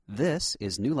This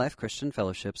is New Life Christian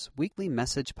Fellowship's weekly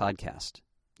message podcast.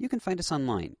 You can find us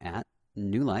online at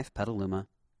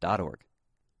newlifepetaluma.org.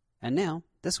 And now,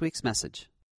 this week's message.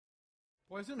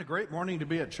 Well, isn't it a great morning to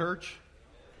be at church?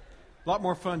 A lot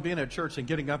more fun being at church than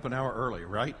getting up an hour early,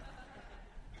 right?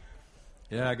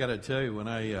 Yeah, I got to tell you,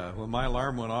 when my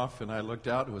alarm went off and I looked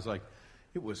out,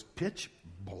 it was pitch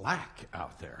black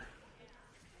out there.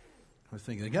 I was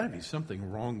thinking, there got to be something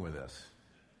wrong with this.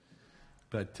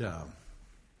 But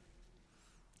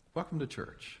welcome to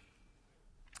church.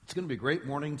 It's going to be a great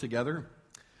morning together.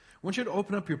 I want you to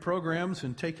open up your programs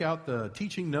and take out the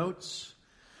teaching notes.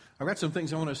 I've got some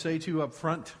things I want to say to you up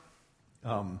front.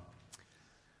 But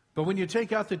when you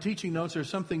take out the teaching notes, there's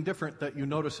something different that you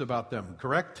notice about them,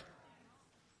 correct?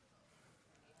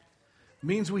 It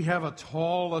means we have a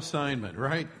tall assignment,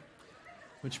 right?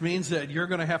 Which means that you're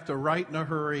going to have to write in a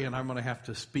hurry and I'm going to have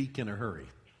to speak in a hurry.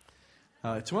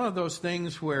 It's one of those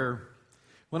things where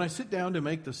when I sit down to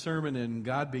make the sermon and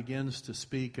God begins to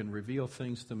speak and reveal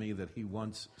things to me that He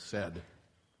once said,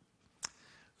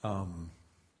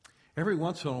 every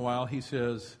once in a while He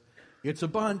says, it's a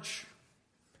bunch,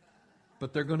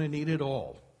 but they're going to need it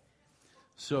all.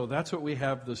 So that's what we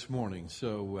have this morning.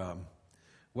 So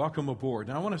welcome aboard.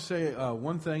 Now I want to say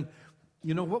one thing.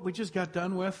 You know what we just got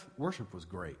done with? Worship was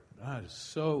great. I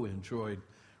so enjoyed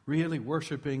really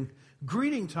worshiping.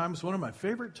 Greeting time is one of my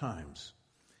favorite times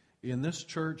in this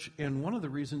church, and one of the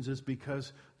reasons is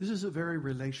because this is a very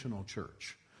relational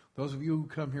church. Those of you who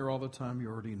come here all the time, you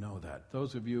already know that.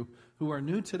 Those of you who are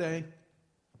new today,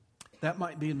 that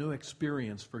might be a new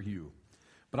experience for you.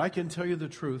 But I can tell you the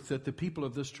truth that the people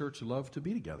of this church love to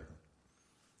be together.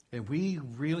 And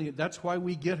that's why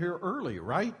we get here early,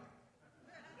 right?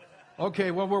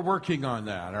 Okay, well, we're working on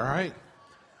that, all right?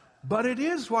 But it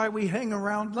is why we hang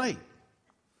around late.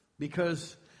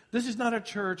 Because this is not a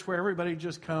church where everybody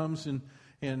just comes and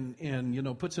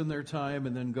puts in their time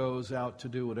and then goes out to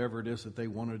do whatever it is that they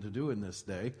wanted to do in this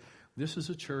day. This is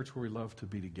a church where we love to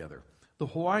be together. The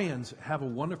Hawaiians have a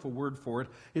wonderful word for it.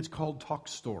 It's called talk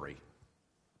story.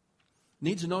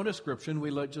 Needs no description.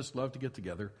 We just love to get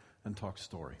together and talk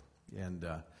story. And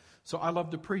so I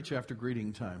love to preach after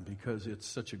greeting time because it's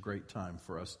such a great time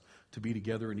for us to be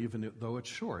together. And even though it's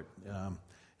short,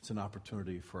 it's an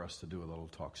opportunity for us to do a little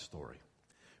talk story.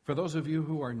 For those of you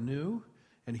who are new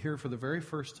and here for the very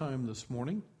first time this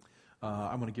morning,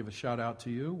 I'm going to give a shout out to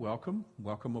you. Welcome.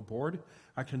 Welcome aboard.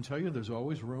 I can tell you there's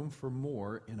always room for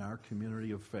more in our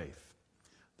community of faith.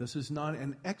 This is not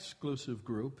an exclusive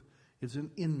group. It's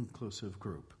an inclusive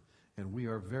group. And we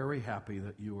are very happy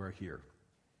that you are here.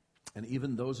 And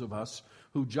even those of us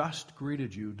who just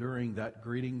greeted you during that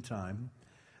greeting time,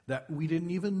 that we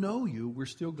didn't even know you, we're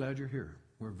still glad you're here.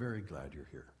 We're very glad you're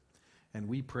here. And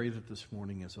we pray that this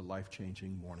morning is a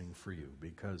life-changing morning for you,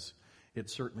 because it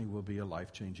certainly will be a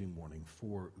life-changing morning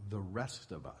for the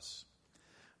rest of us.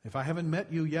 If I haven't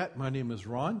met you yet, my name is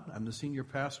Ron. I'm the senior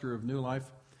pastor of New Life.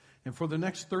 And for the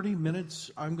next 30 minutes,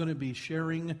 I'm going to be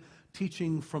sharing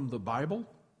teaching from the Bible.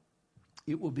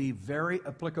 It will be very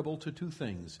applicable to two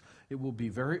things. It will be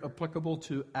very applicable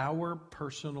to our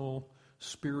personal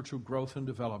spiritual growth and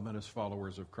development as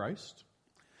followers of Christ.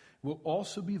 Will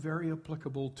also be very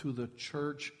applicable to the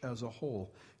church as a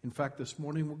whole. In fact, this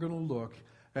morning we're going to look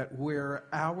at where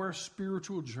our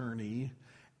spiritual journey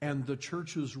and the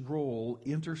church's role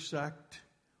intersect,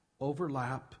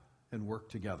 overlap, and work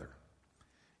together.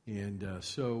 And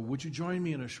so would you join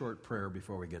me in a short prayer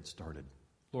before we get started?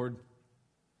 Lord,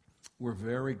 we're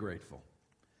very grateful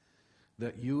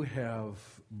that you have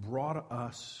brought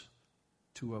us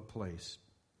to a place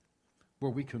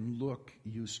where we can look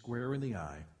you square in the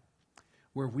eye,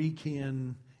 where we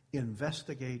can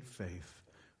investigate faith,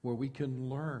 where we can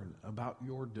learn about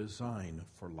your design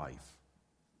for life,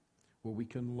 where we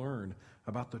can learn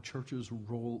about the church's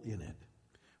role in it,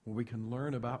 where we can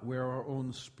learn about where our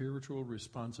own spiritual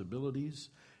responsibilities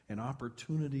and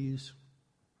opportunities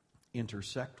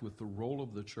intersect with the role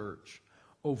of the church,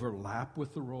 overlap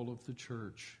with the role of the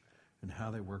church, and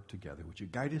how they work together. Would you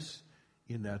guide us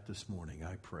in that this morning,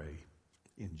 I pray,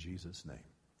 in Jesus' name.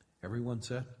 Everyone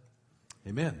said?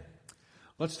 Amen.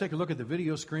 Let's take a look at the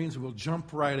video screens and we'll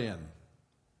jump right in.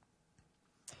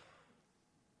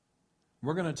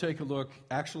 We're going to take a look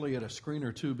actually at a screen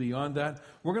or two beyond that.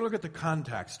 We're going to look at the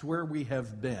context, where we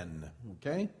have been,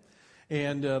 okay?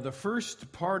 And the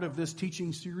first part of this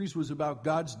teaching series was about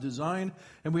God's design.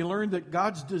 And we learned that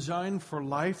God's design for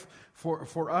life,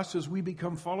 for us as we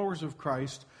become followers of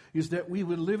Christ, is that we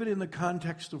would live it in the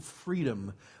context of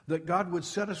freedom. That God would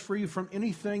set us free from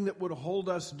anything that would hold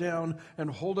us down and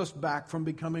hold us back from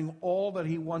becoming all that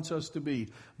He wants us to be.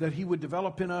 That He would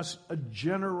develop in us a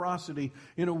generosity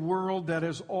in a world that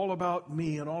is all about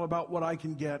me and all about what I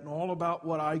can get and all about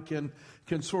what I can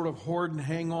sort of hoard and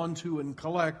hang on to and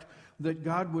collect. That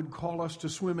God would call us to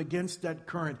swim against that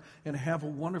current and have a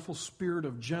wonderful spirit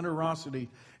of generosity.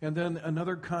 And then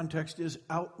another context is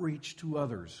outreach to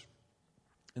others.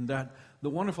 And that the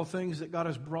wonderful things that God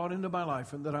has brought into my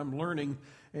life and that I'm learning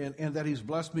and that He's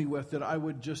blessed me with, that I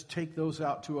would just take those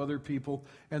out to other people.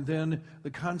 And then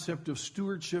the concept of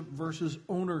stewardship versus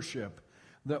ownership.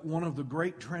 That one of the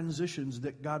great transitions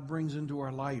that God brings into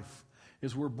our life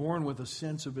is we're born with a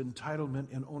sense of entitlement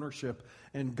and ownership,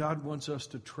 and God wants us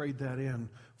to trade that in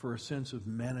for a sense of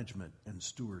management and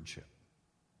stewardship.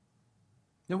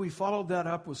 Then we followed that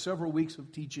up with several weeks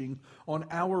of teaching on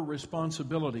our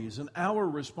responsibilities, and our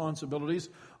responsibilities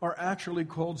are actually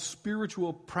called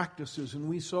spiritual practices, and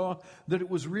we saw that it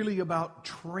was really about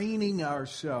training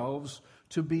ourselves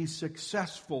to be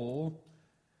successful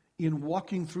in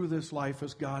walking through this life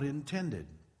as God intended,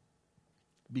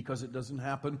 because it doesn't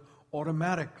happen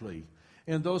automatically.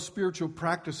 And those spiritual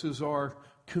practices are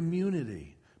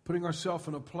community, putting ourselves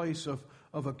in a place of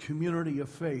a community of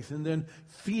faith, and then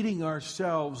feeding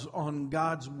ourselves on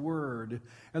God's Word,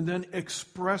 and then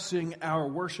expressing our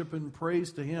worship and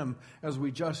praise to Him as we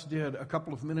just did a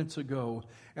couple of minutes ago,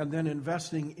 and then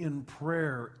investing in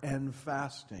prayer and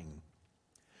fasting.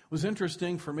 It was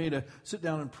interesting for me to sit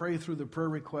down and pray through the prayer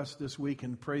requests this week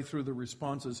and pray through the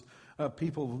responses of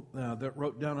people that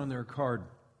wrote down on their card.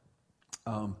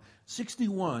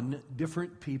 61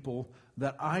 different people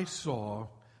that I saw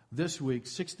this week,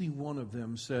 61 of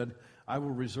them said, I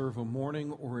will reserve a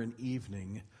morning or an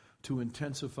evening to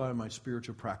intensify my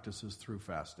spiritual practices through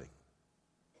fasting.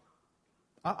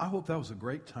 I hope that was a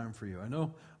great time for you. I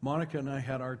know Monica and I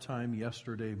had our time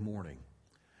yesterday morning.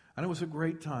 And it was a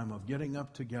great time of getting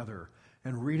up together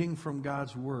and reading from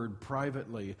God's Word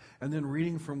privately, and then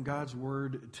reading from God's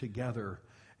Word together,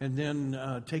 and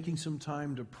then taking some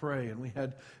time to pray. And we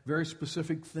had very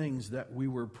specific things that we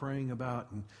were praying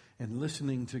about and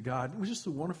listening to God. It was just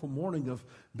a wonderful morning of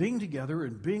being together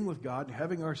and being with God, and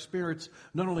having our spirits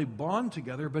not only bond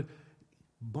together, but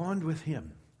bond with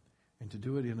Him, and to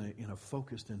do it in a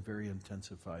focused and very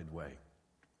intensified way.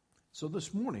 So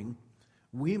this morning,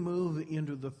 we move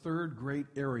into the third great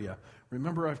area.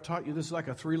 Remember, I've taught you this is like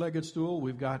a three-legged stool.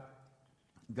 We've got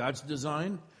God's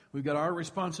design, we've got our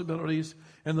responsibilities,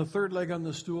 and the third leg on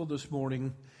the stool this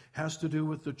morning has to do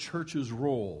with the church's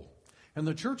role. And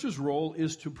the church's role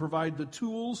is to provide the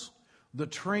tools, the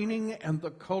training, and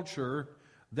the culture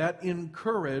that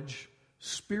encourage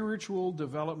spiritual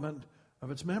development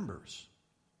of its members.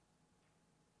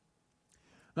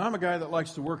 Now, I'm a guy that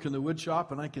likes to work in the wood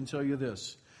shop, and I can tell you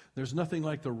this. There's nothing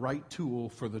like the right tool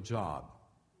for the job.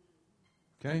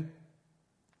 Okay?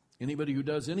 Anybody who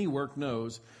does any work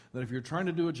knows that if you're trying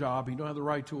to do a job and you don't have the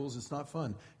right tools, it's not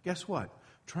fun. Guess what?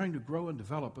 Trying to grow and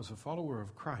develop as a follower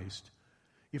of Christ,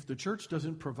 if the church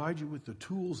doesn't provide you with the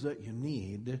tools that you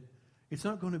need, it's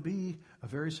not going to be a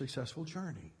very successful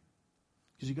journey.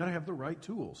 Because you've got to have the right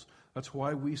tools. That's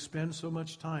why we spend so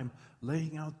much time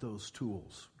laying out those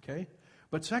tools. Okay?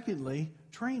 But secondly,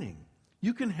 training.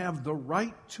 You can have the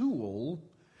right tool,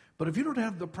 but if you don't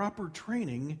have the proper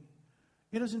training,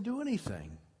 it doesn't do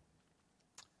anything.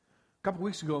 A couple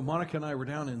weeks ago, Monica and I were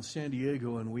down in San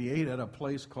Diego, and we ate at a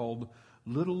place called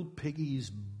Little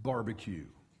Piggy's Barbecue.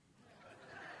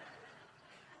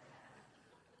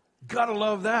 Gotta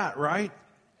love that, right?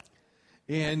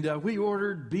 And we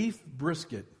ordered beef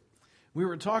brisket. We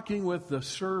were talking with the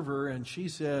server, and she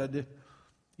said,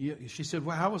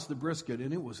 well, how was the brisket?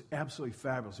 And it was absolutely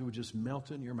fabulous. It would just melt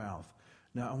in your mouth.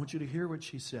 Now, I want you to hear what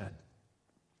she said.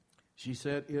 She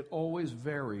said, it always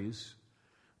varies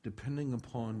depending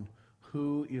upon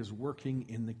who is working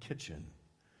in the kitchen.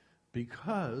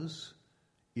 Because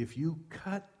if you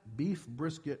cut beef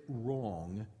brisket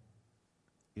wrong,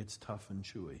 it's tough and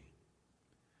chewy.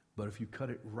 But if you cut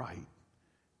it right,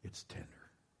 it's tender.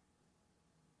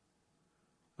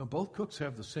 Now, both cooks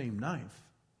have the same knife.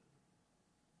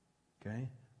 Okay?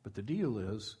 But the deal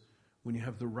is, when you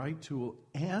have the right tool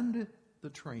and the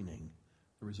training,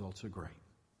 the results are great.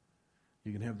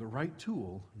 You can have the right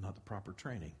tool, not the proper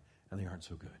training, and they aren't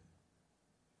so good.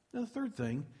 Now, the third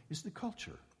thing is the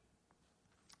culture.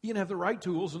 You can have the right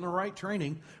tools and the right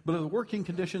training, but if the working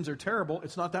conditions are terrible,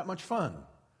 it's not that much fun.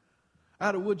 I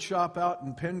had a wood shop out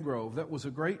in Pengrove that was a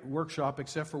great workshop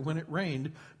except for when it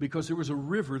rained because there was a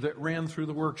river that ran through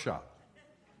the workshop.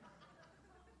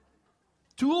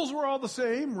 Tools were all the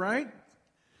same, right?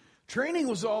 Training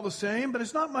was all the same, but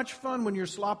it's not much fun when you're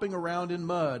slopping around in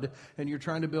mud and you're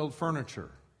trying to build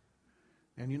furniture.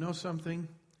 And you know something?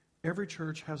 Every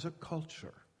church has a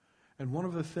culture. And one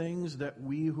of the things that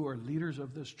we who are leaders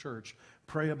of this church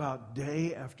pray about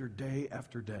day after day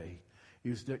after day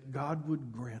is that God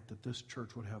would grant that this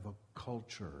church would have a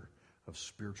culture of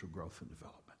spiritual growth and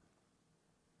development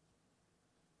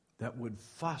that would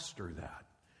foster that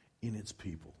in its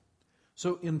people.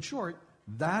 So in short,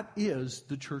 that is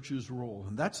the church's role.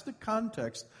 And that's the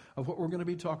context of what we're going to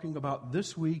be talking about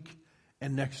this week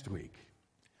and next week.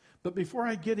 But before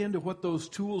I get into what those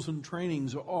tools and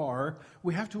trainings are,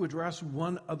 we have to address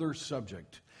one other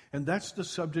subject. And that's the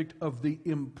subject of the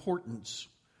importance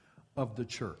of the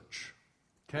church.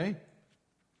 Okay?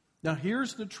 Now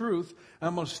here's the truth.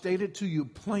 I'm going to state it to you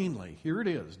plainly. Here it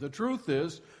is. The truth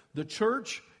is, the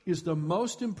church is the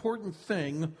most important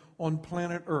thing on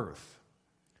planet Earth.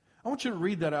 I want you to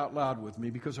read that out loud with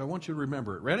me because I want you to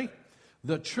remember it. Ready?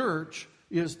 The church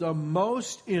is the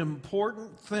most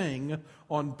important thing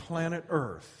on planet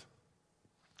Earth.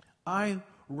 I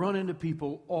run into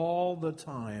people all the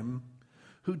time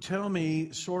who tell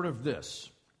me sort of this.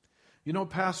 You know,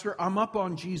 Pastor, I'm up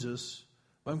on Jesus,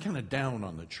 but I'm kind of down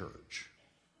on the church.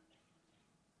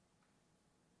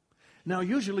 Now,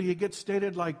 usually it gets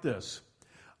stated like this.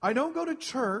 I don't go to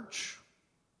church,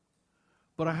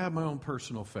 but I have my own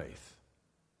personal faith.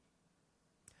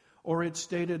 Or it's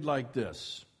stated like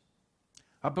this.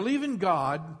 I believe in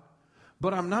God,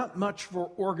 but I'm not much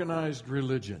for organized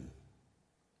religion.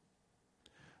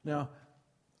 Now,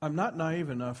 I'm not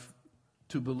naive enough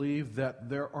to believe that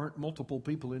there aren't multiple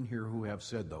people in here who have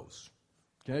said those.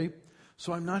 Okay?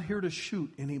 So I'm not here to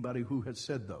shoot anybody who has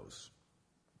said those.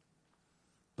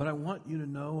 But I want you to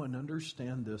know and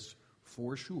understand this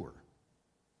for sure.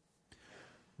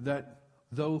 That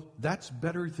though that's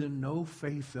better than no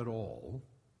faith at all,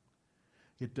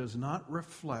 it does not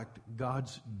reflect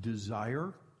God's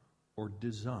desire or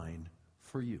design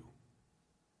for you.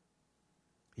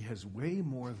 He has way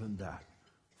more than that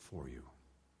for you.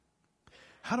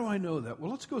 How do I know that?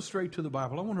 Well, let's go straight to the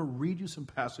Bible. I want to read you some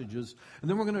passages, and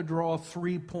then we're going to draw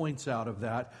 3 points out of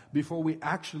that before we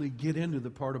actually get into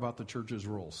the part about the church's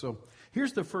role. So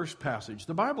here's the first passage.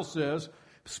 The Bible says,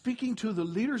 speaking to the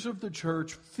leaders of the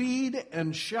church, feed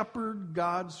and shepherd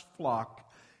God's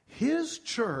flock, His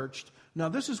church. Now,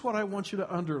 this is what I want you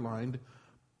to underline.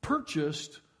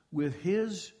 Purchased with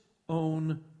His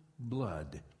own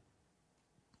blood.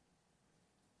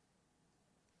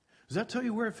 Does that tell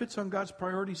you where it fits on God's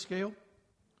priority scale?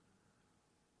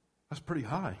 That's pretty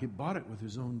high. He bought it with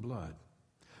His own blood.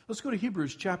 Let's go to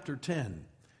Hebrews chapter 10.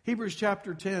 Hebrews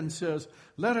chapter 10 says,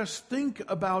 let us think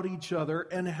about each other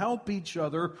and help each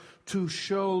other to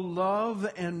show love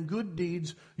and good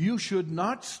deeds. You should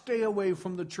not stay away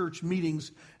from the church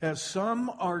meetings as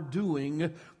some are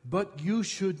doing, but you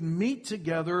should meet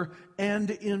together and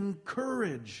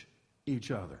encourage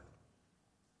each other.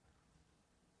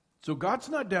 So God's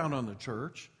not down on the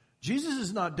church. Jesus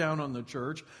is not down on the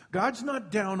church. God's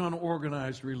not down on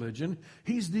organized religion.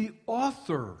 He's the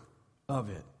author of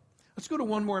it. Let's go to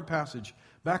one more passage.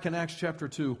 Back in Acts chapter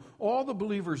 2. All the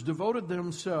believers devoted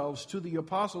themselves to the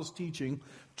apostles' teaching,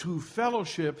 to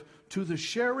fellowship, to the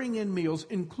sharing in meals,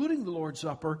 including the Lord's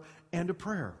Supper, and to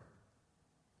prayer.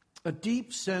 A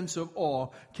deep sense of awe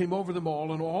came over them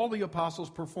all, and all the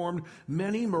apostles performed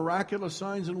many miraculous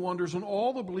signs and wonders, and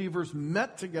all the believers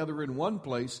met together in one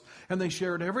place, and they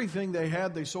shared everything they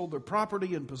had. They sold their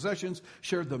property and possessions,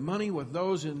 shared the money with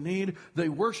those in need. They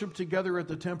worshiped together at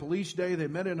the temple each day. They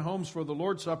met in homes for the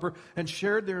Lord's Supper and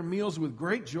shared their meals with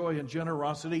great joy and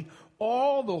generosity,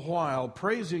 all the while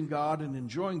praising God and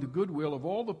enjoying the goodwill of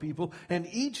all the people. And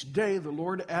each day the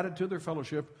Lord added to their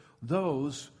fellowship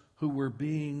those who were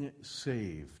being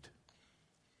saved.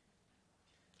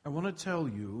 I want to tell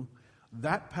you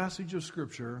that passage of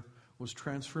Scripture was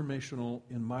transformational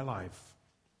in my life.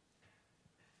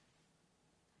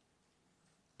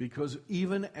 Because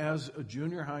even as a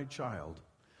junior high child,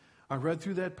 I read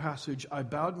through that passage, I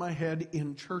bowed my head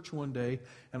in church one day,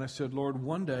 and I said, Lord,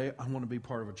 one day I want to be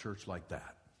part of a church like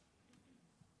that.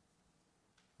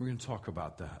 We're going to talk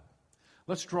about that.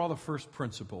 Let's draw the first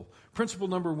principle. Principle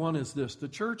number 1 is this. The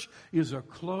church is a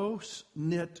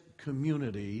close-knit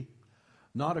community,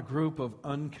 not a group of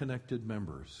unconnected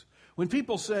members. When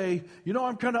people say, you know,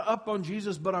 I'm kind of up on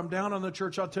Jesus, but I'm down on the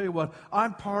church, I'll tell you what,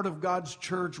 I'm part of God's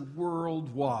church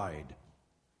worldwide.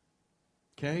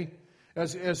 Okay?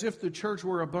 As if the church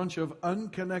were a bunch of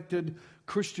unconnected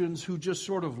Christians who just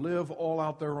sort of live all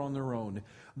out there on their own.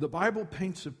 The Bible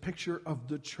paints a picture of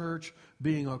the church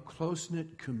being a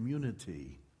close-knit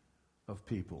community of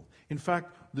people. In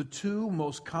fact, the two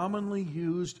most commonly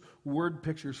used word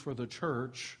pictures for the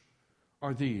church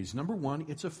are these. Number one,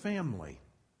 it's a family.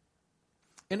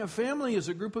 And a family is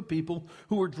a group of people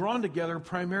who are drawn together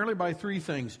primarily by three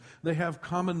things. They have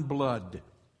common blood.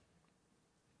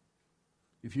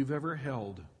 If you've ever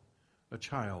held a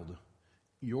child,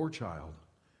 your child,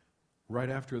 right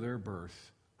after their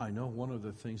birth, I know one of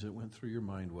the things that went through your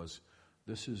mind was,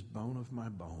 this is bone of my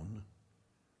bone,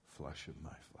 flesh of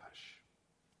my flesh.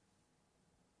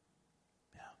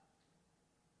 Yeah.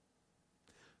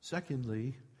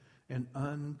 Secondly, an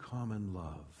uncommon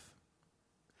love.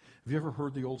 Have you ever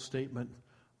heard the old statement,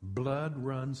 blood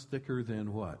runs thicker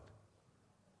than what?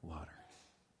 Water.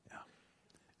 Yeah.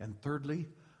 And thirdly,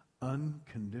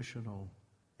 unconditional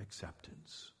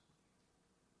acceptance.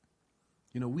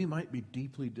 You know, we might be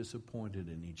deeply disappointed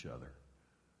in each other,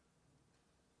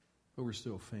 but we're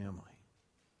still family.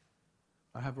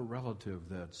 I have a relative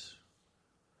that's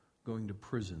going to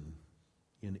prison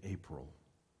in April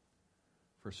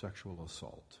for sexual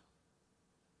assault.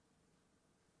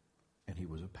 And he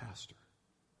was a pastor.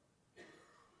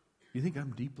 You think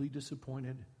I'm deeply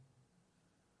disappointed?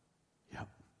 Yeah.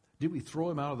 Did we throw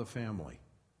him out of the family?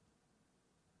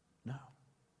 No.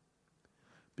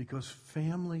 Because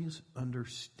families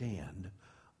understand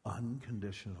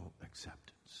unconditional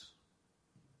acceptance.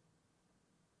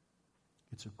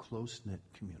 It's a close-knit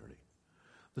community.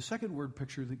 The second word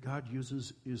picture that God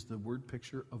uses is the word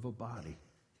picture of a body.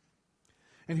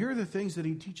 And here are the things that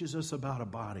he teaches us about a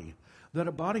body. That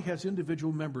a body has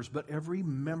individual members, but every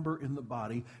member in the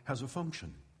body has a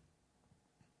function.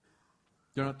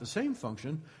 They're not the same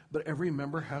function, but every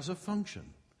member has a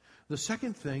function. The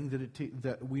second thing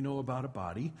that we know about a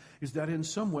body is that in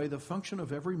some way the function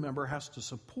of every member has to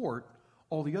support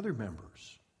all the other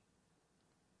members.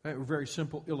 A very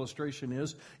simple illustration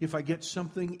is, if I get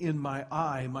something in my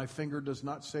eye, my finger does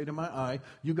not say to my eye,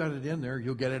 you got it in there,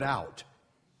 you'll get it out.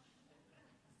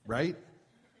 Right?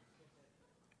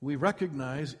 We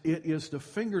recognize it is the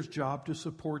finger's job to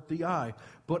support the eye.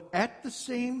 But at the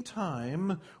same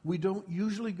time, we don't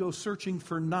usually go searching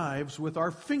for knives with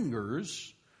our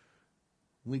fingers.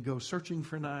 We go searching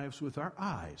for knives with our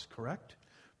eyes, correct?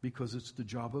 Because it's the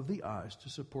job of the eyes to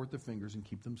support the fingers and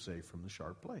keep them safe from the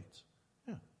sharp blades.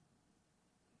 Yeah.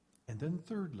 And then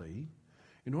thirdly,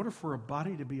 in order for a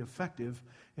body to be effective,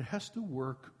 it has to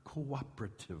work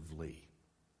cooperatively.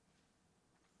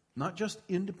 Not just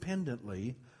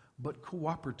independently, but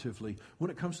cooperatively.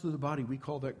 When it comes to the body, we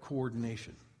call that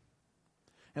coordination.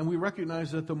 And we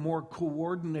recognize that the more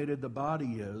coordinated the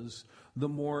body is, the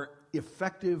more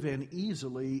effective and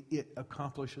easily it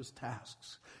accomplishes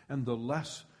tasks. And the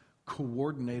less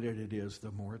coordinated it is,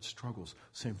 the more it struggles.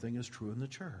 Same thing is true in the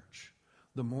church.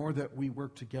 The more that we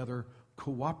work together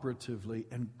cooperatively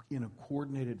and in a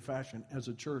coordinated fashion as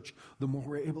a church, the more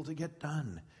we're able to get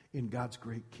done in God's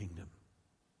great kingdom.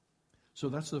 So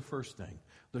that's the first thing.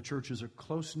 The church is a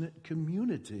close-knit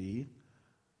community,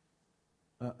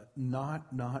 not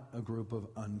a group of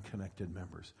unconnected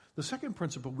members. The second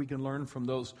principle we can learn from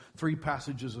those three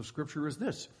passages of Scripture is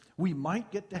this. We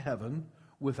might get to heaven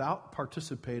without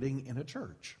participating in a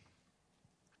church.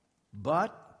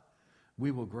 But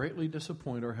we will greatly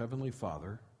disappoint our Heavenly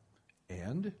Father,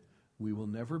 and we will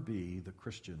never be the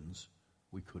Christians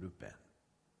we could have been.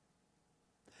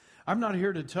 I'm not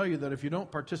here to tell you that if you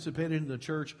don't participate in the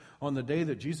church on the day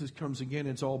that Jesus comes again,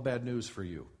 it's all bad news for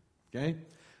you. Okay?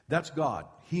 That's God.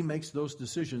 He makes those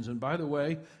decisions. And by the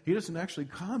way, He doesn't actually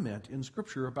comment in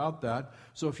Scripture about that.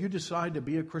 So if you decide to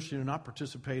be a Christian and not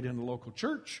participate in a local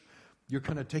church, you're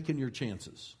kind of taking your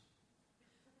chances.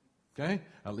 Okay?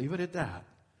 I'll leave it at that.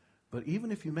 But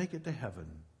even if you make it to heaven,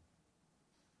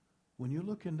 when you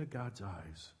look into God's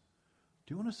eyes,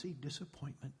 do you want to see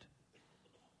disappointment?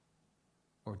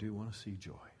 Or do you want to see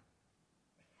joy?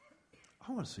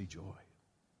 I want to see joy.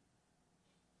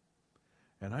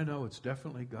 And I know it's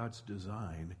definitely God's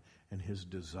design and His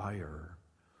desire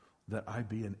that I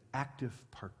be an active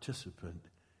participant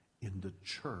in the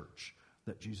church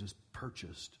that Jesus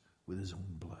purchased with His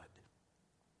own blood.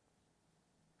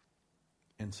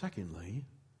 And secondly,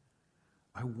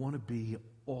 I want to be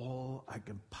all I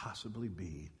can possibly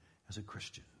be as a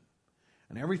Christian.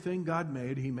 And everything God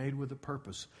made, He made with a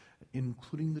purpose,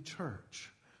 including the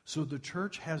church. So the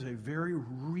church has a very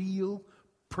real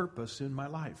purpose in my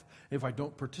life. If I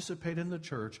don't participate in the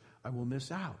church, I will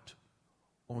miss out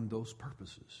on those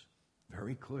purposes.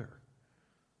 Very clear.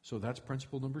 So that's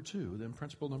principle number 2. Then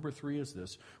principle number 3 is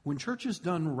this. When church is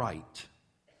done right,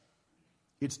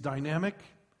 it's dynamic,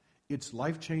 it's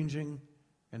life-changing,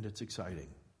 and it's exciting.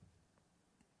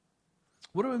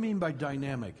 What do I mean by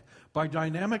dynamic? By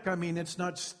dynamic, I mean it's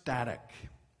not static.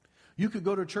 You could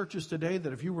go to churches today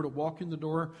that if you were to walk in the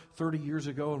door 30 years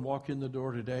ago and walk in the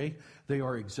door today, they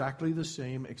are exactly the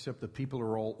same except the people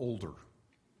are all older.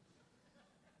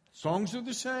 Songs are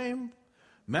the same.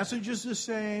 Message is the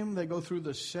same. They go through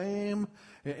the same.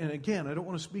 And again, I don't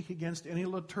want to speak against any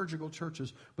liturgical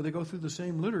churches, but they go through the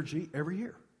same liturgy every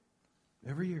year.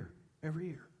 Every year. Every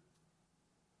year.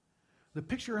 The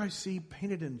picture I see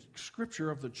painted in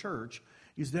Scripture of the church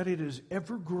is that it is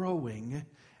ever growing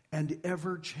and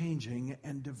ever changing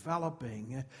and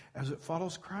developing as it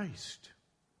follows Christ.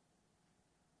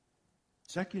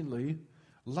 Secondly,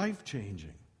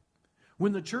 life-changing.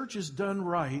 When the church is done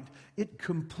right, it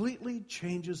completely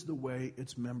changes the way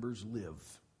its members live.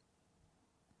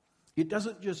 It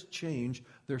doesn't just change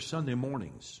their Sunday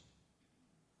mornings.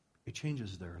 It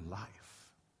changes their life.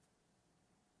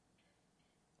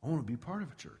 I want to be part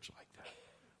of a church like that,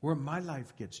 where my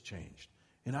life gets changed,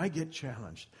 and I get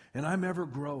challenged, and I'm ever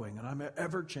growing, and I'm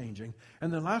ever changing.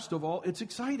 And then last of all, it's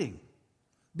exciting.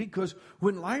 Because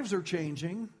when lives are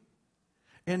changing,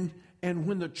 and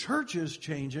when the church is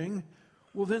changing,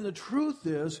 well, then the truth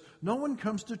is, no one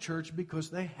comes to church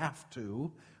because they have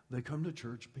to. They come to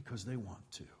church because they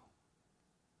want to.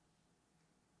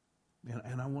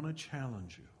 And I want to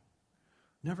challenge you.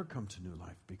 Never come to New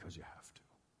Life because you have to.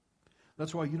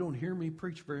 That's why you don't hear me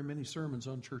preach very many sermons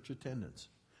on church attendance.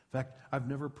 In fact, I've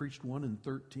never preached one in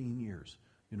 13 years.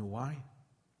 You know why?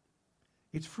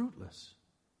 It's fruitless.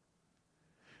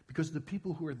 Because the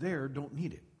people who are there don't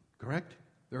need it, correct?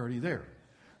 They're already there.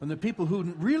 And the people who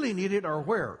really need it are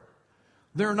where?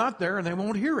 They're not there and they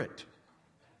won't hear it.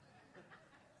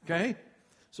 Okay?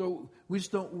 So we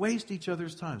just don't waste each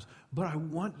other's times. But I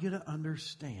want you to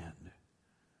understand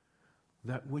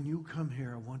that when you come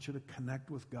here, I want you to connect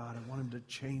with God. I want Him to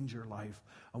change your life.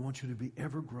 I want you to be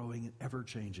ever growing and ever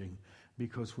changing.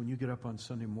 Because when you get up on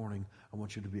Sunday morning, I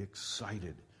want you to be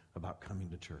excited about coming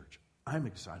to church. I'm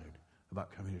excited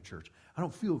about coming to church. I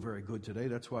don't feel very good today.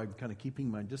 That's why I'm kind of keeping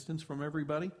my distance from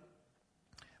everybody.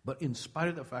 But in spite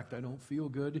of the fact I don't feel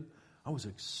good, I was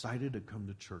excited to come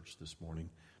to church this morning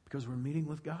because we're meeting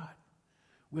with God.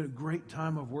 We had a great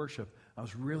time of worship. I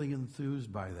was really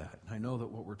enthused by that. And I know that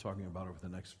what we're talking about over the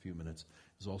next few minutes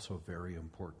is also very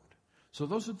important. So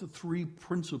those are the 3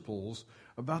 principles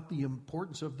about the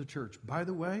importance of the church. By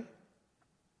the way,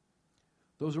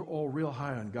 those are all real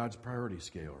high on God's priority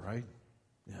scale, right?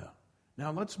 Yeah.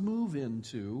 Now let's move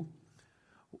into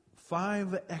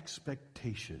 5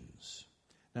 expectations.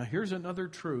 Now here's another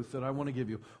truth that I want to give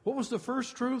you. What was the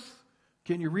first truth?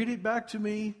 Can you read it back to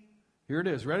me? Here it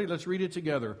is. Ready? Let's read it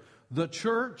together. The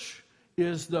church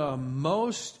is the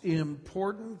most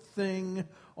important thing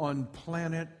on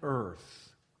planet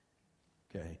Earth.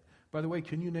 Okay. By the way,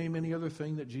 can you name any other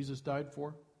thing that Jesus died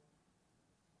for?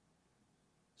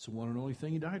 It's the one and only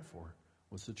thing He died for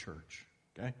was the church.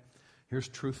 Okay. Here's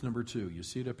truth number 2. You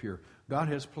see it up here. God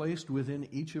has placed within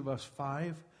each of us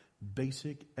 5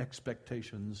 basic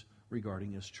expectations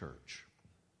regarding His church.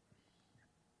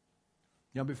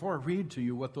 Now, before I read to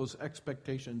you what those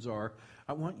expectations are,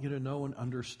 I want you to know and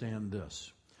understand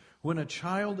this. When a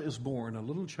child is born, a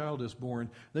little child is born,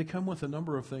 they come with a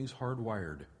number of things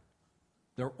hardwired.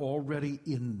 They're already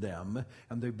in them,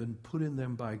 and they've been put in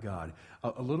them by God.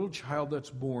 A little child that's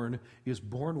born is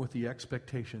born with the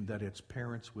expectation that its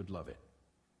parents would love it.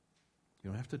 You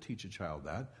don't have to teach a child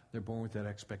that. They're born with that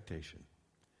expectation.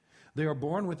 They are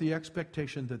born with the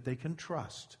expectation that they can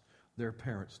trust their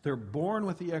parents. They're born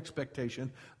with the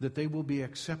expectation that they will be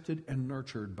accepted and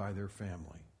nurtured by their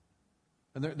family.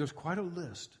 And there's quite a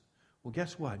list. Well,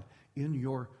 guess what? In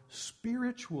your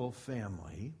spiritual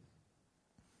family,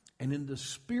 and in the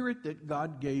spirit that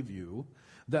God gave you,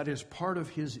 that is part of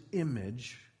His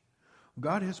image,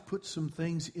 God has put some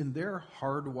things in there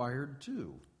hardwired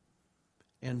too.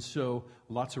 And so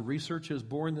lots of research has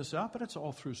borne this out, but it's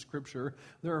all through Scripture.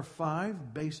 There are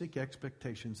 5 basic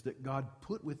expectations that God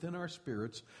put within our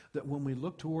spirits that when we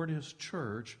look toward His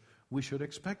church, we should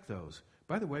expect those.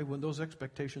 By the way, when those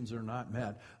expectations are not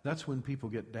met, that's when people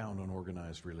get down on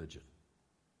organized religion.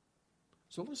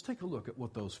 So let's take a look at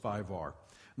what those 5 are.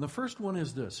 And the first one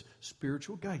is this: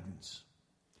 spiritual guidance.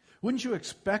 Wouldn't you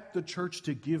expect the church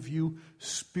to give you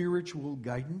spiritual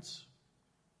guidance?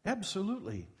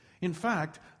 Absolutely. In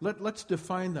fact, let's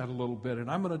define that a little bit, and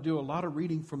I'm going to do a lot of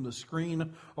reading from the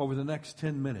screen over the next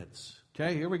 10 minutes.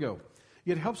 Okay, here we go.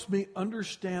 It helps me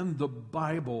understand the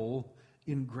Bible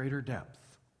in greater depth.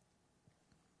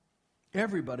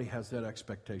 Everybody has that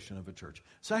expectation of a church.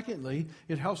 Secondly,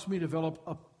 it helps me develop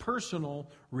a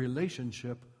personal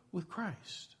relationship with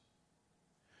Christ.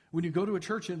 When you go to a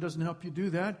church and it doesn't help you do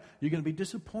that, you're going to be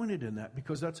disappointed in that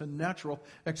because that's a natural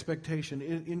expectation.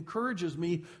 It encourages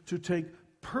me to take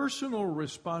personal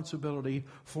responsibility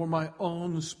for my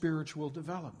own spiritual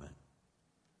development.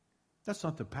 That's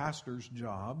not the pastor's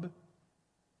job.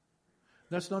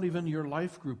 That's not even your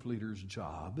life group leader's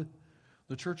job.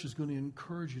 The church is going to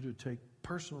encourage you to take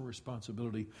personal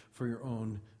responsibility for your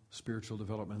own spiritual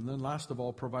development. And then last of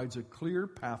all, provides a clear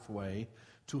pathway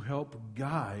to help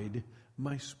guide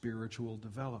my spiritual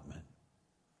development.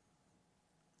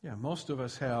 Yeah, most of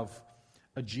us have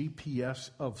a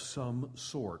GPS of some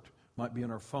sort. Might be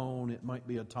on our phone, it might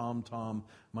be a TomTom,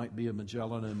 might be a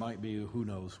Magellan, it might be who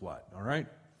knows what, all right?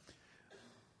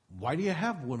 Why do you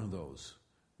have one of those?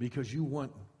 Because you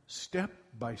want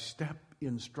step-by-step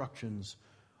instructions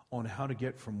on how to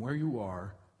get from where you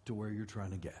are to where you're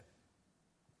trying to get.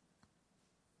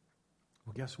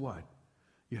 Well, guess what?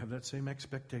 You have that same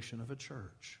expectation of a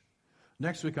church.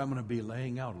 Next week, I'm going to be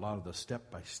laying out a lot of the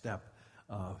step-by-step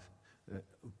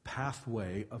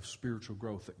pathway of spiritual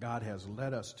growth that God has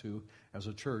led us to as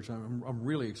a church. I'm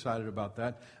really excited about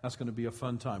that. That's going to be a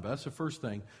fun time. But that's the first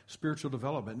thing, spiritual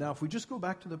development. Now, if we just go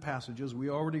back to the passages we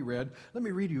already read, let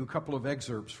me read you a couple of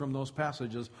excerpts from those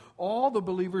passages. All the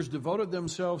believers devoted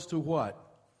themselves to what?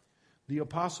 The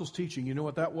apostles' teaching. You know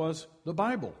what that was? The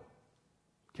Bible.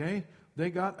 Okay? They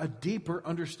got a deeper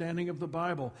understanding of the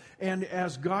Bible. And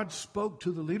as God spoke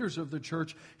to the leaders of the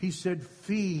church, He said,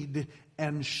 feed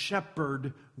and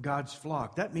shepherd God's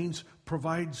flock. That means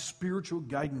provide spiritual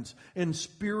guidance and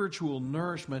spiritual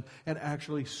nourishment and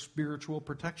actually spiritual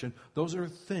protection. Those are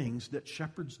things that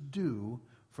shepherds do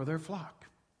for their flock.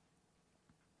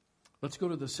 Let's go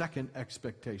to the second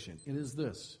expectation. It is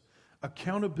this: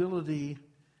 accountability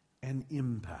and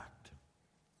impact.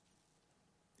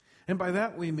 And by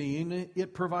that we mean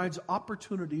it provides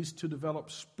opportunities to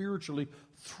develop spiritually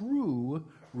through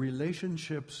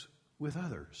relationships with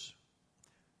others.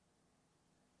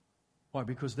 Why?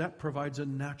 Because that provides a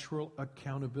natural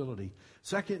accountability.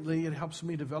 Secondly, it helps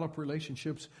me develop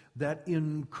relationships that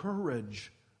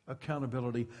encourage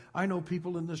accountability. I know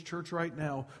people in this church right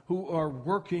now who are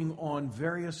working on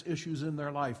various issues in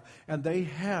their life, and they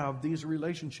have these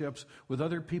relationships with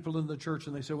other people in the church,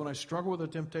 and they say, when I struggle with a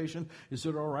temptation, is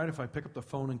it all right if I pick up the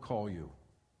phone and call you?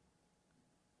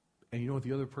 And you know what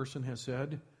the other person has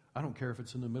said? I don't care if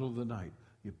it's in the middle of the night.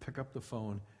 You pick up the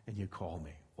phone and you call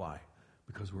me. Why?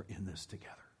 Because we're in this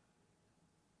together.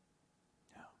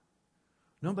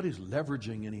 Nobody's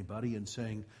leveraging anybody and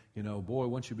saying, you know, boy,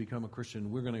 once you become a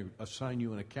Christian, we're going to assign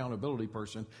you an accountability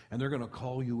person, and they're going to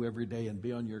call you every day and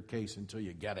be on your case until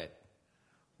you get it.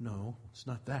 No, it's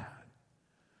not that.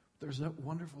 There's that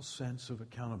wonderful sense of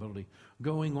accountability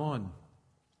going on.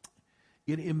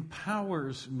 It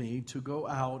empowers me to go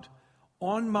out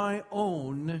on my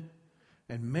own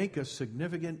and make a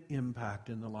significant impact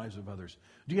in the lives of others.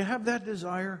 Do you have that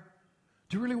desire?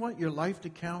 Do you really want your life to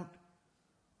count?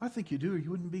 I think you do, or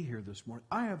you wouldn't be here this morning.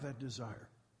 I have that desire.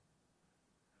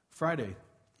 Friday,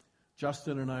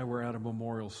 Justin and I were at a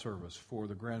memorial service for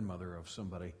the grandmother of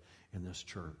somebody in this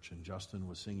church. And Justin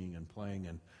was singing and playing,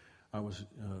 and I was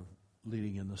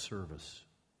leading in the service.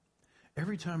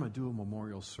 Every time I do a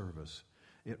memorial service,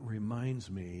 it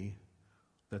reminds me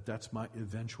that that's my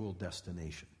eventual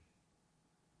destination.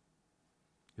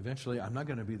 Eventually, I'm not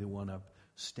going to be the one up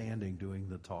standing doing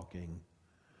the talking.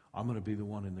 I'm going to be the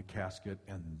one in the casket,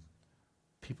 and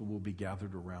people will be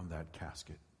gathered around that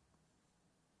casket.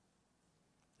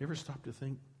 You ever stop to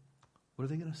think, what are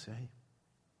they going to say?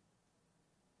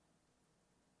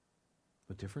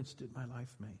 What difference did my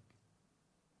life make?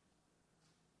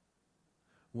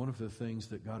 One of the things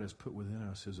that God has put within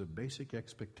us is a basic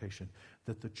expectation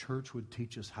that the church would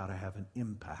teach us how to have an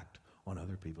impact on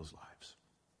other people's lives.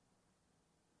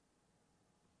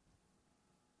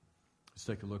 Let's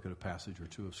take a look at a passage or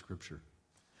two of Scripture.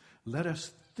 Let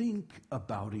us think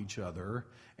about each other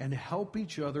and help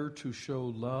each other to show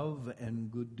love and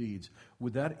good deeds.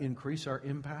 Would that increase our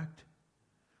impact?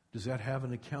 Does that have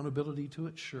an accountability to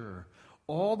it? Sure.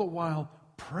 All the while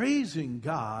praising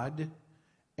God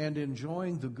and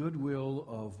enjoying the goodwill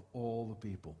of all the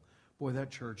people. Boy,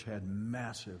 that church had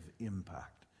massive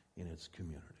impact in its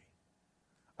community.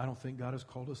 I don't think God has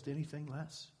called us to anything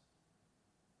less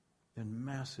and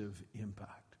massive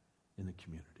impact in the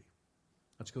community.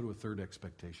 Let's go to a third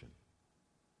expectation.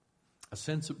 A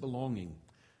sense of belonging.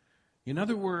 In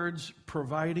other words,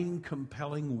 providing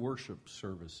compelling worship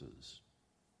services.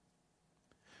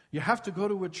 You have to go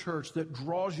to a church that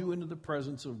draws you into the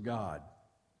presence of God.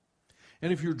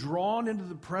 And if you're drawn into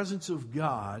the presence of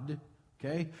God,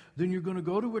 okay, then you're going to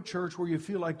go to a church where you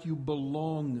feel like you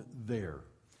belong there.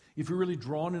 If you're really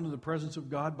drawn into the presence of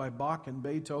God by Bach and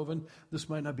Beethoven, this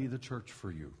might not be the church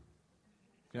for you.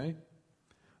 Okay?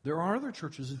 There are other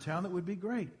churches in town that would be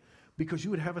great because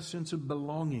you would have a sense of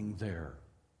belonging there.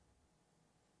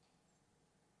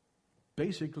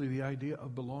 Basically, the idea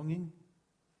of belonging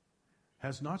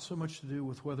has not so much to do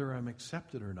with whether I'm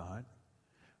accepted or not,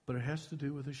 but it has to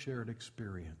do with a shared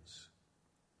experience.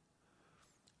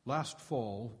 Last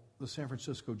fall, the San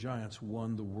Francisco Giants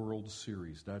won the World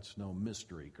Series. That's no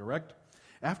mystery, correct?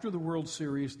 After the World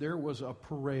Series, there was a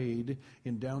parade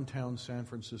in downtown San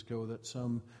Francisco that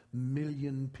some 1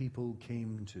 million people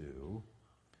came to.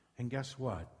 And guess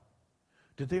what?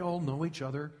 Did they all know each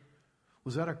other?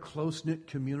 Was that a close-knit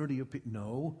community of people?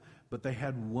 No, but they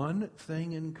had one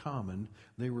thing in common.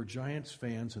 They were Giants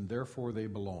fans, and therefore they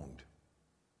belonged.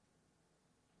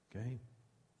 Okay?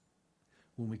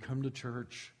 When we come to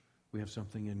church, we have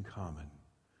something in common.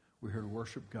 We're here to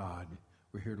worship God.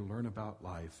 We're here to learn about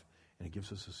life, and it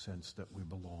gives us a sense that we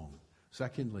belong.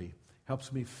 Secondly,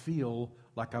 helps me feel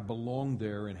like I belong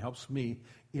there and helps me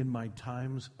in my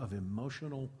times of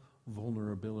emotional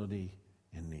vulnerability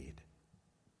and need.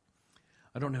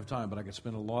 I don't have time, but I could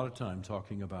spend a lot of time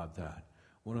talking about that.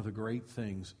 One of the great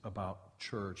things about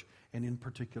church, and in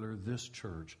particular this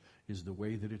church, is the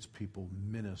way that its people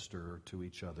minister to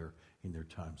each other in their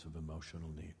times of emotional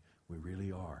need. We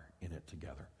really are in it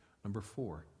together. Number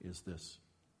 4 is this.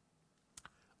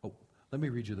 Let me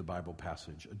read you the Bible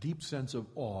passage. A deep sense of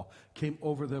awe came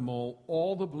over them all.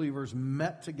 All the believers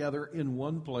met together in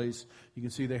one place. You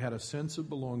can see they had a sense of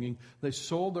belonging. They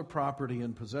sold their property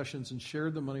and possessions and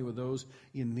shared the money with those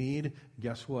in need.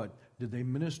 Guess what? Did they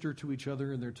minister to each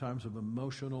other in their times of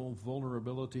emotional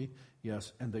vulnerability?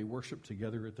 Yes, and they worshiped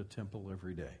together at the temple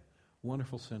every day.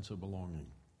 Wonderful sense of belonging.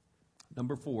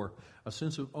 Number 4, a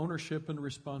sense of ownership and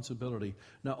responsibility.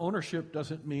 Now, ownership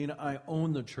doesn't mean I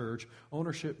own the church.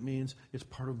 Ownership means it's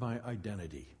part of my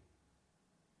identity.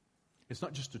 It's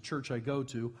not just a church I go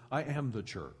to. I am the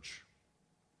church.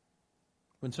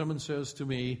 When someone says to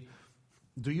me,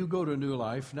 do you go to New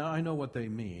Life? Now, I know what they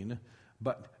mean,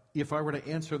 but if I were to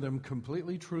answer them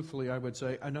completely truthfully, I would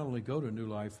say, I not only go to New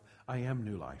Life, I am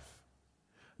New Life.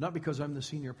 Not because I'm the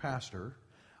senior pastor.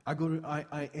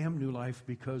 I am New Life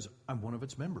because I'm one of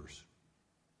its members.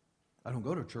 I don't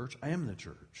go to church, I am the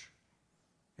church.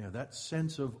 Yeah, that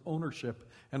sense of ownership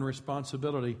and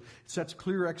responsibility sets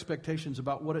clear expectations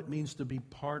about what it means to be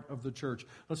part of the church.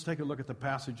 Let's take a look at the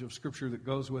passage of Scripture that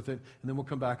goes with it, and then we'll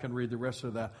come back and read the rest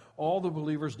of that. All the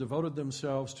believers devoted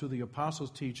themselves to the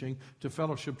apostles' teaching, to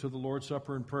fellowship, to the Lord's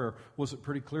Supper, and prayer. Was it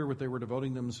pretty clear what they were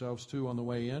devoting themselves to on the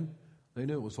way in? They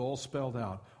knew it was all spelled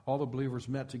out. All the believers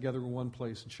met together in one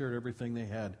place and shared everything they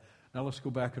had. Now let's go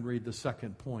back and read the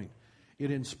second point.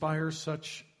 It inspires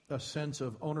such a sense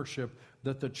of ownership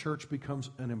that the church becomes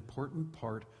an important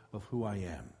part of who I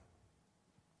am.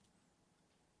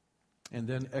 And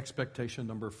then expectation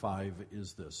number 5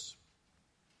 is this.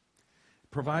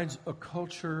 Provides a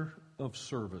culture of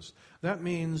service. That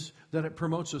means that it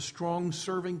promotes a strong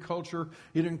serving culture.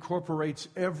 It incorporates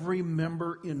every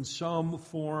member in some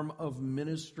form of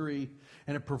ministry,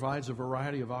 and it provides a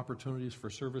variety of opportunities for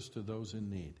service to those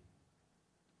in need.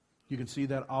 You can see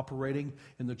that operating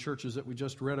in the churches that we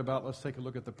just read about. Let's take a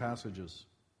look at the passages.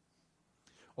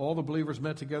 All the believers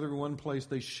met together in one place.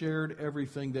 They shared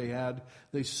everything they had.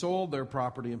 They sold their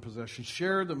property and possessions,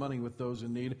 shared the money with those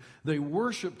in need. They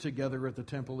worshiped together at the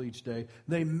temple each day.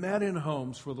 They met in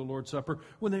homes for the Lord's Supper.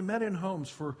 When they met in homes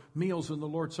for meals in the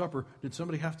Lord's Supper, did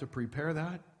somebody have to prepare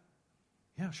that?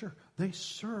 Yeah, sure. They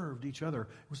served each other.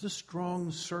 It was this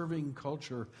strong serving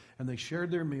culture, and they shared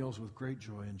their meals with great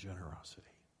joy and generosity.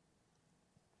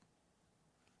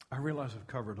 I realize I've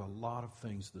covered a lot of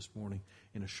things this morning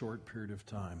in a short period of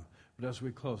time. But as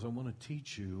we close, I want to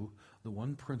teach you the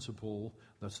one principle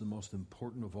that's the most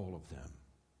important of all of them.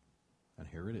 And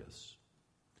here it is.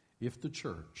 If the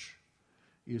church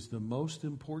is the most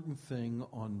important thing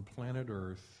on planet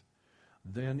Earth,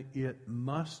 then it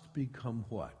must become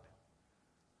what?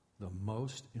 The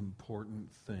most important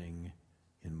thing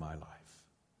in my life.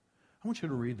 I want you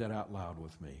to read that out loud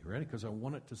with me. Ready? Because I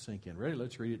want it to sink in. Ready?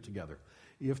 Let's read it together.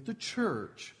 If the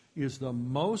church is the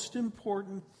most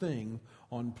important thing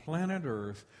on planet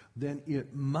Earth, then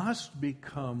it must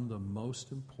become the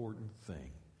most important thing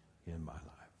in my life.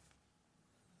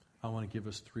 I want to give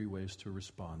us 3 ways to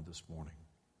respond this morning.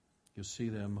 You'll see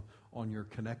them on your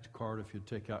Connect card. If you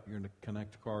take out your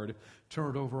Connect card,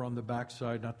 turn it over on the back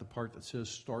side, not the part that says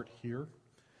Start Here.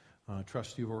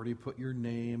 Trust you've already put your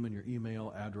name and your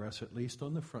email address, at least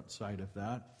on the front side of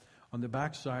that. On the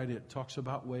back side, it talks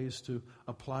about ways to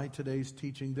apply today's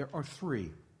teaching. There are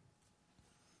 3.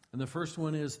 And the first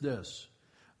one is this,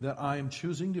 that I am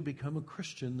choosing to become a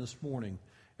Christian this morning.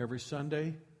 Every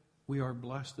Sunday, we are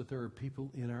blessed that there are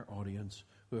people in our audience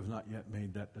who have not yet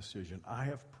made that decision. I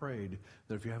have prayed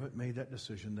that if you haven't made that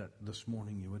decision, that this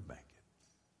morning you would make it.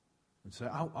 And say,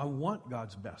 I want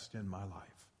God's best in my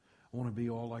life. I want to be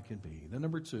all I can be. Then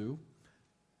number 2,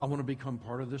 I want to become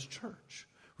part of this church.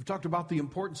 We've talked about the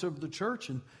importance of the church,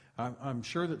 and I'm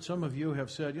sure that some of you have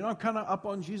said, I'm kind of up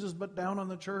on Jesus but down on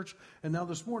the church. And now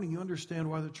this morning you understand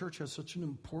why the church has such an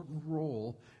important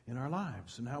role in our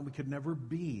lives and how we could never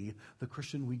be the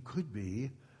Christian we could be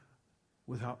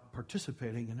without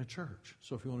participating in a church.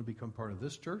 So if you want to become part of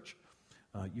this church,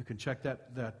 you can check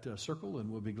that circle,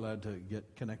 and we'll be glad to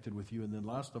get connected with you. And then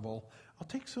last of all, I'll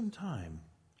take some time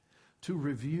to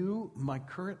review my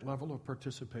current level of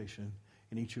participation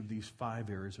in each of these 5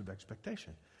 areas of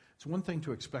expectation. It's one thing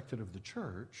to expect it of the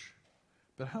church,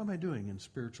 but how am I doing in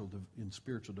spiritual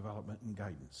development and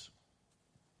guidance?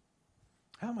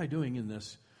 How am I doing in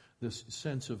this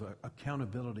sense of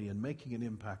accountability and making an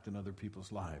impact in other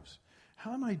people's lives?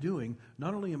 How am I doing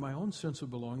not only in my own sense of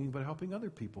belonging, but helping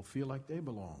other people feel like they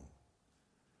belong?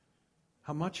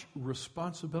 How much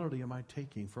responsibility am I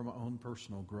taking for my own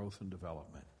personal growth and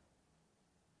development?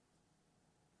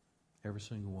 Every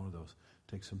single one of those.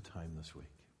 Take some time this week.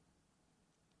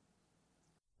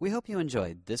 We hope you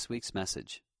enjoyed this week's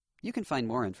message. You can find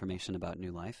more information about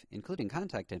New Life, including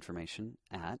contact information,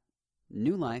 at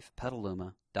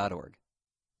newlifepetaluma.org.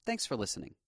 Thanks for listening.